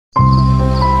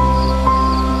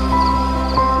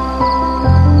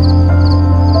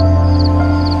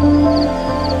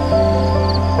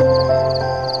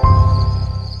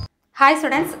Hi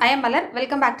students, I am Malar.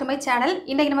 Welcome back to my channel.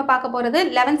 இன்னைக்கு நம்ம பார்க்க போறது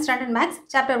 11th standard maths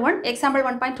Chapter-1 example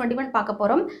 1.21 பார்க்க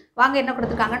போறோம். வாங்க என்ன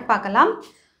கொடுத்திருக்காங்கன்னு பார்க்கலாம்.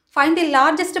 Find the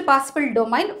largest possible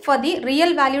domain for the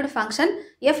real valued function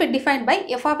f defined by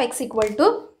f of x equal to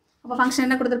அப்ப function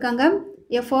என்ன கொடுத்திருக்காங்க?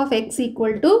 f of x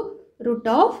equal to root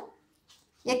of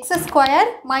x square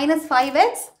minus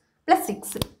 5x plus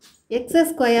 6. x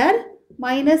square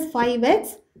minus 5x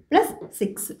plus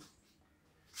 6.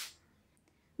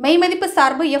 மெய்மதிப்பு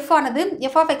சார்பு f ஆனது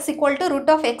f of x equal to root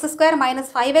of x square minus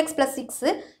 5x plus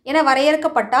 6 என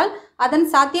வரையறுக்கப்பட்டால் அதன்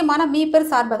சாத்தியமான மீப்பெரு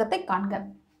சார்பகத்தை காண்க.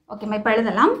 Okay, இப்போ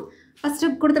எழுதலாம். First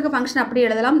கொடுத்திருக்க function அப்படி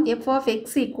எழுதலாம். f of x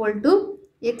equal to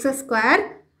x square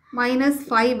minus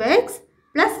 5x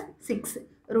plus 6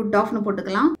 root of னு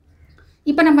போட்டுக்கலாம்.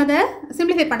 இப்போ நம்ம அதை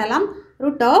சிம்பிளிஃபை பண்ணலாம்.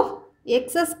 root of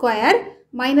x square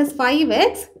minus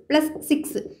 5x plus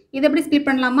 6 இது எப்படி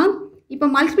ஸ்ப்ளிட் பண்ணலாமா? இப்போ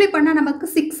மல்டிப்ளை பண்ணால் நமக்கு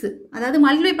 6, அதாவது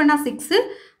மல்டிப்ளை பண்ணால் 6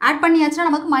 ஆட் பண்ணியாச்சுன்னா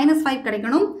நமக்கு -5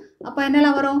 கிடைக்கணும். அப்போ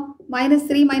என்னெல்லாம் வரும்?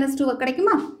 -3 -2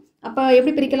 கிடைக்குமா? அப்போ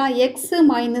எப்படி பிரிக்கலாம்? x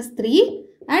 -3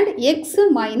 and x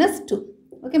 -2.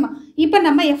 ஓகேம்மா, இப்போ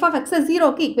நம்ம f of x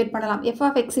 0க்கு ஈக்குவேட் பண்ணலாம். f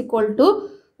of x equal to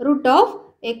root of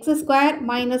x square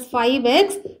minus 5x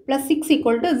plus 6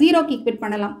 equal to 0க்கு ஈக்குவேட்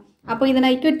பண்ணலாம். அப்போ இதை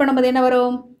நான் ஈக்குவேட் பண்ணும்போது என்ன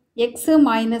வரும்? x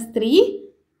 -3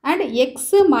 and x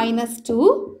 -2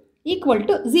 equal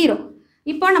to 0.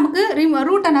 இப்போ நமக்கு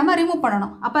ரூட்டை நம்ம ரிமூவ்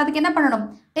பண்ணணும். அப்போ அதுக்கு என்ன பண்ணணும்?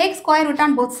 Take square root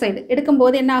on both side.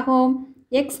 எடுக்கும்போது என்ன ஆகும்?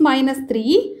 x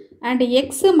 -3 and x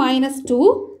 -2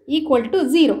 equal to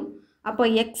 0. அப்போ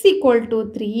x equal to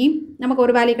 3 நமக்கு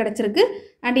ஒரு வேல்யூ கிடச்சிருக்கு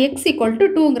and x equal to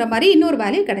 2ங்கிற மாதிரி இன்னொரு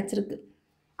வேல்யூ கிடச்சிருக்கு.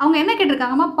 அவங்க என்ன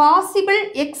கேட்டிருக்காங்கம்மா? பாசிபிள்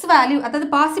எக்ஸ் வேல்யூ, அதாவது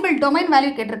பாசிபிள் டொமைன்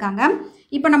வேல்யூ கேட்டிருக்காங்க.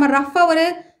 இப்போ நம்ம ரஃபாக ஒரு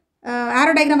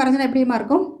ஆரோ டயக்ராம் வரைஞ்சோன்னா எப்படிமா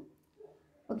இருக்கும்?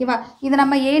 ஓகேவா, இது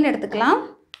நம்ம ஏன்னு எடுத்துக்கலாம்.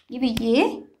 இது ஏ,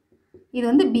 இது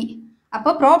வந்து பி. அப்போ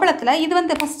ப்ராப்ளத்தில் இது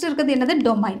வந்து ஃபஸ்ட்டு இருக்கிறது என்னது?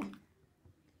 டொமைன்.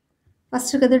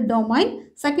 ஃபஸ்ட் இருக்கிறது டொமைன்,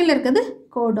 செகண்டில் இருக்கிறது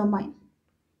கோடொமைன்.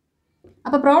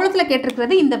 அப்போ ப்ராப்ளத்தில்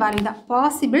கேட்டிருக்கிறது இந்த வேல்யூ தான்,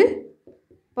 பாசிபிள்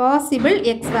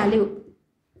எக்ஸ்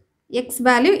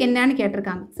வேல்யூ என்னன்னு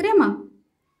கேட்டிருக்காங்க. சரியாம்மா?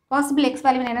 பாசிபிள் எக்ஸ்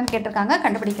வேல்யூ என்னன்னு கேட்டிருக்காங்க,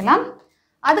 கண்டுபிடிக்கலாம்.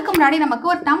 அதுக்கு முன்னாடி நமக்கு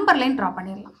ஒரு நம்பர் லைன் ட்ரா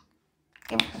பண்ணிடலாம்.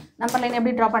 ஓகே, நம்பர் லைன்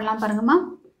எப்படி ட்ரா பண்ணலாம் பாருங்கம்மா.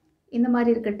 இந்த மாதிரி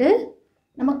இருக்கட்டு.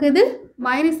 நமக்கு இது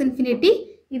 -∞,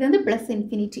 இது வந்து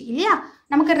 +∞ இல்லையா?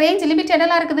 நமக்கு ரேஞ்ச் லிமிட்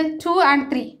என்னெல்லாம் இருக்குது? 2 and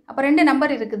 3. அப்போ 2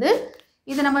 நம்பர் இருக்குது.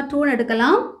 இது நம்ம 2ன்னு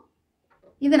எடுக்கலாம்,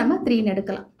 இது நம்ம 3ன்னு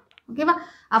எடுக்கலாம். ஓகேவா?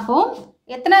 அப்போது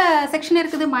எத்தனை செக்ஷன்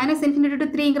இருக்குது? -∞ to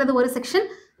 3ங்கிறது ஒரு செக்ஷன்,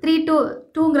 3 to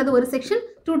 2ங்கிறது ஒரு செக்ஷன்,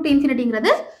 2 to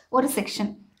 ∞ ஒரு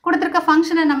செக்ஷன். கொடுத்துருக்க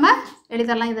ஃபங்க்ஷனை நம்ம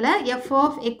எழுதலாம். இதில் f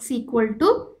of x equal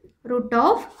to root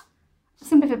of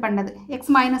simplify பண்ணது x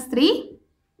 -3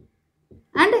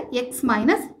 and x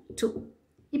 -2.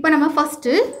 இப்போ நம்ம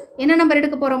ஃபஸ்ட்டு என்ன நம்பர்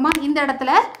எடுக்க போகிறோமா? இந்த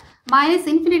இடத்துல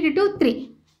 -∞ to 3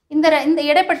 இந்த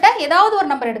இடைப்பட்ட ஏதாவது ஒரு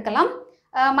நம்பர் எடுக்கலாம்.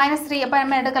 -3 எப்போ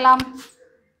நம்ம எடுக்கலாம்?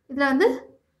 இதில் வந்து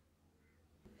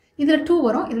இதில் 2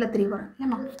 வரும், இதில் 3 வரும்.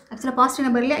 ஏமா ஆக்சுவலாக பாசிட்டிவ்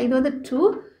நம்பர் இல்லையா? இது வந்து 2,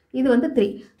 இது வந்து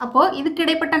 3. அப்போது இதுக்கு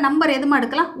இடைப்பட்ட நம்பர் எதுமா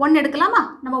எடுக்கலாம்? 1 எடுக்கலாமா?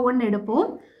 நம்ம 1 எடுப்போம்.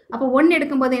 அப்போ 1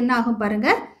 எடுக்கும்போது என்ன ஆகும்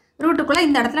பாருங்கள், ரூட்டுக்குள்ளே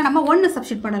இந்த இடத்துல நம்ம 1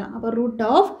 சப்ஸ்டிட் பண்ணலாம். அப்போ ரூட்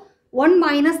ஆஃப் 1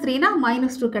 -3னா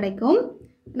 -2 கிடைக்கும்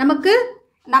நமக்கு.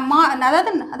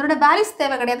 அதாவது அதோட வேல்யூஸ்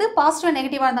தேவை கிடையாது, பாசிட்டிவ்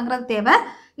நெகட்டிவாக இருந்தாங்கிறது தேவை.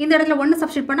 இந்த இடத்துல 1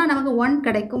 சப்ஸ்டிட் பண்ணால் நமக்கு 1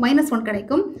 கிடைக்கும், -1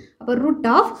 கிடைக்கும். அப்போ ரூட்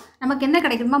ஆஃப் நமக்கு என்ன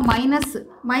கிடைக்குதுமா?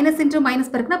 மைனஸ் இன்ட்டு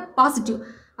மைனஸ் பெருக்குனா பாசிட்டிவ்.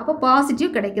 அப்போ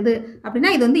பாசிட்டிவ் கிடைக்குது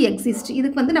அப்படின்னா இது வந்து எக்ஸிஸ்ட்,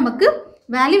 இதுக்கு வந்து நமக்கு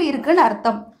வேல்யூ இருக்குன்னு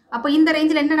அர்த்தம். அப்போ இந்த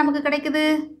ரேஞ்சில் என்ன நமக்கு கிடைக்குது?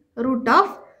 ரூட்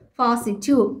ஆஃப்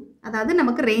பாசிட்டிவ், அதாவது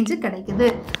நமக்கு ரேஞ்சு கிடைக்குது.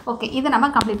 ஓகே, இதை நம்ம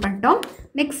கம்ப்ளீட் பண்ணிட்டோம்.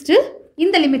 நெக்ஸ்ட்டு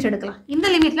இந்த லிமிட் எடுக்கலாம். இந்த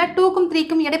லிமிட்டில் 2க்கும்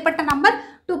 3க்கும் இடைப்பட்ட நம்பர்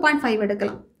 2.5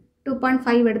 எடுக்கலாம்.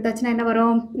 2.5 எடுத்தாச்சுன்னா என்ன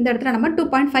வரும்? இந்த இடத்துல நம்ம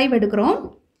 2.5 எடுக்கிறோம்.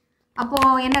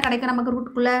 அப்போது என்ன கிடைக்கும் நமக்கு?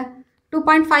 ரூட்டுக்குள்ளே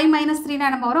 2.5 -3னா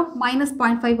நம்ம வரும்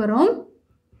 -0.5 வரும்.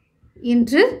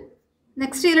 இன்று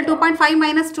நெக்ஸ்ட் இதில் 2.5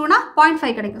 -2னா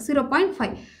 0.5 கிடைக்கும்,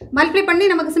 0.5. மல்டிப்ளை பண்ணி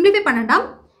நமக்கு சிம்பிளிஃபை பண்ணண்டாம்.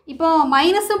 இப்போ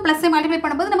மைனஸும் ப்ளஸ்ஸை மல்டிப்ளை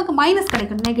பண்ணும்போது நமக்கு மைனஸ்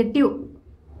கிடைக்கும், நெகட்டிவ்.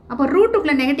 அப்போ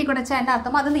ரூட்டுக்குள்ளே நெகட்டிவ் கிடைச்சா என்ன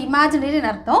அர்த்தமோ அது வந்து இமேஜினரின்னு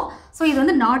அர்த்தம். ஸோ இது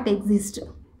வந்து நாட் எக்ஸிஸ்ட்,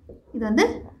 இது வந்து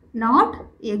நாட்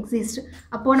எக்ஸிஸ்ட்.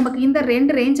 அப்போது நமக்கு இந்த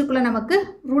 2 ரேஞ்சுக்குள்ளே நமக்கு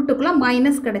ரூட்டுக்குள்ளே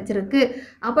மைனஸ் கிடச்சிருக்கு.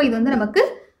 அப்போ இது வந்து நமக்கு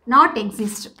நாட்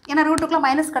எக்ஸிஸ்ட், ஏன்னா ரூட்டுக்குள்ளே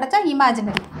மைனஸ் கிடச்சா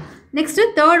இமேஜினரி. நெக்ஸ்ட்டு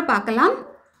தேர்ட் பார்க்கலாம்.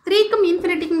 3க்கும்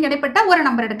 ∞ இடைப்பட்ட ஒரு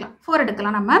நம்பர் எடுக்கலாம், 4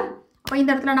 எடுக்கலாம் நம்ம. அப்போ இந்த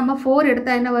இடத்துல நம்ம 4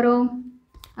 எடுத்தால் என்ன வரும்?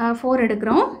 4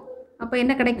 எடுக்கிறோம். அப்போ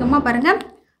என்ன கிடைக்குமா பாருங்கள்?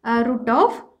 ரூட்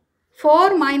ஆஃப் 4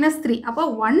 -3 அப்போ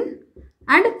 1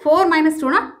 and 4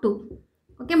 -2னா 2.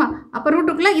 ஓகேம்மா? அப்போ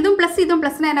ரூட்டுக்குள்ளே இதுவும்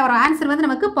ப்ளஸ்னால் என்ன வரும்? ஆன்சர் வந்து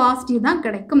நமக்கு பாசிட்டிவ் தான்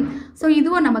கிடைக்கும். ஸோ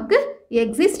இதுவும் நமக்கு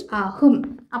எக்ஸிஸ்ட் ஆகும்.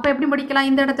 அப்போ எப்படி முடிக்கலாம்?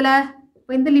 இந்த இடத்துல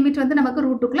இப்போ இந்த லிமிட் வந்து நமக்கு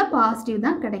ரூட்டுக்குள்ளே பாசிட்டிவ்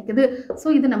தான் கிடைக்குது. ஸோ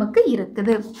இது நமக்கு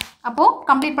இருக்குது. அப்போது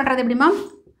கம்ப்ளீட் பண்ணுறது எப்படிமா?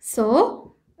 So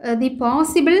the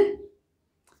possible,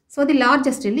 so the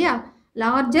largest இல்லையா,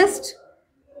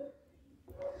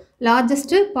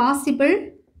 largest possible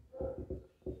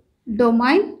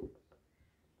domain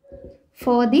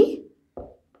for the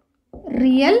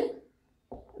real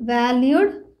valued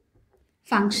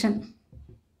function.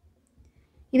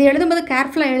 இது எழுதும்போது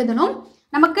கேர்ஃபுல்லாக எழுதணும்.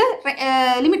 நமக்கு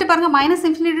லிமிட்டை பாருங்கள், -∞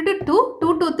 to 2,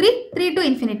 2 to 3, 3 to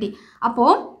infinity.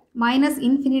 அப்போது -∞,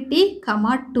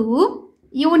 2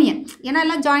 யூனியன், ஏன்னா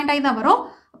எல்லாம் ஜாயிண்ட் ஆகி தான் வரும்.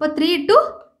 அப்போ 3 to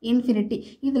infinity.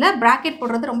 இதில் ப்ராக்கெட்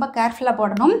போடுறது ரொம்ப கேர்ஃபுல்லாக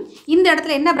போடணும். இந்த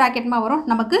இடத்துல என்ன ப்ராக்கெட்மா வரும்?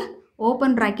 நமக்கு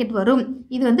ஓப்பன் ப்ராக்கெட் வரும்.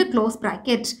 இது வந்து க்ளோஸ்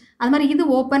ப்ராக்கெட். அது மாதிரி இது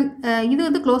ஓப்பன், இது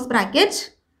வந்து க்ளோஸ் ப்ராக்கெட்,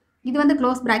 இது வந்து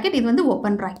க்ளோஸ் ப்ராக்கெட், இது வந்து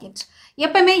ஓப்பன் ப்ராக்கெட்.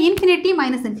 எப்பவுமே இன்ஃபினிட்டி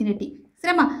 -∞,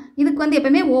 சரிம்மா, இதுக்கு வந்து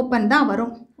எப்பவுமே ஓப்பன் தான்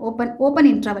வரும். Open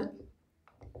interval.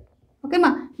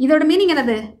 ஓகேம்மா, இதோட மீனிங்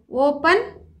என்னது? Open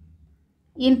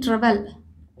interval.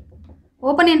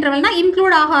 ஓப்பன் இன்டர்வல்னால்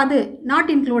இன்க்ளூட் ஆகாது, நாட்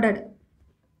இன்க்ளூடட்.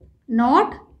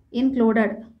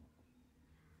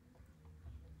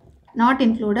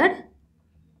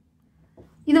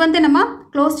 இது வந்து நம்ம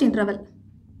க்ளோஸ்ட்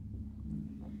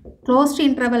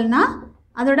இன்டர்வல்னா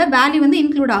அதோட வேல்யூ வந்து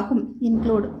இன்க்ளூட் ஆகும்.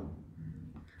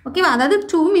 ஓகேவா, அதாவது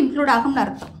 2ம் இன்க்ளூட் ஆகும்னு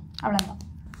அர்த்தம். அவ்வளோதான்.